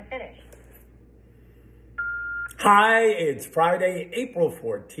Hi, it's Friday, April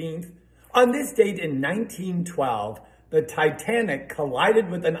 14th. On this date in 1912, the Titanic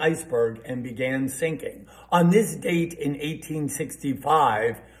collided with an iceberg and began sinking. On this date in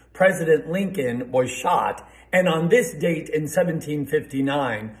 1865, President Lincoln was shot. And on this date in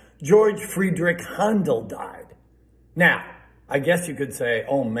 1759, George Friedrich Handel died. Now, I guess you could say,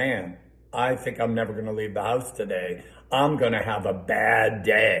 oh man, I think I'm never going to leave the house today. I'm going to have a bad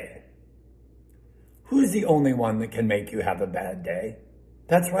day. Who's the only one that can make you have a bad day?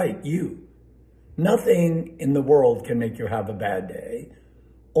 That's right, you. Nothing in the world can make you have a bad day.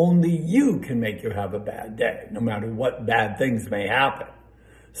 Only you can make you have a bad day, no matter what bad things may happen.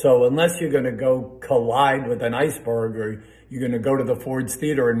 So unless you're going to go collide with an iceberg, or you're going to go to the Ford's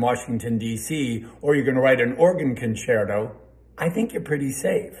Theater in Washington, D.C., or you're going to write an organ concerto, I think you're pretty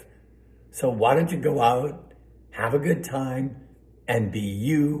safe. So why don't you go out, have a good time, and be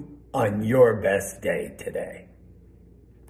you on your best day today.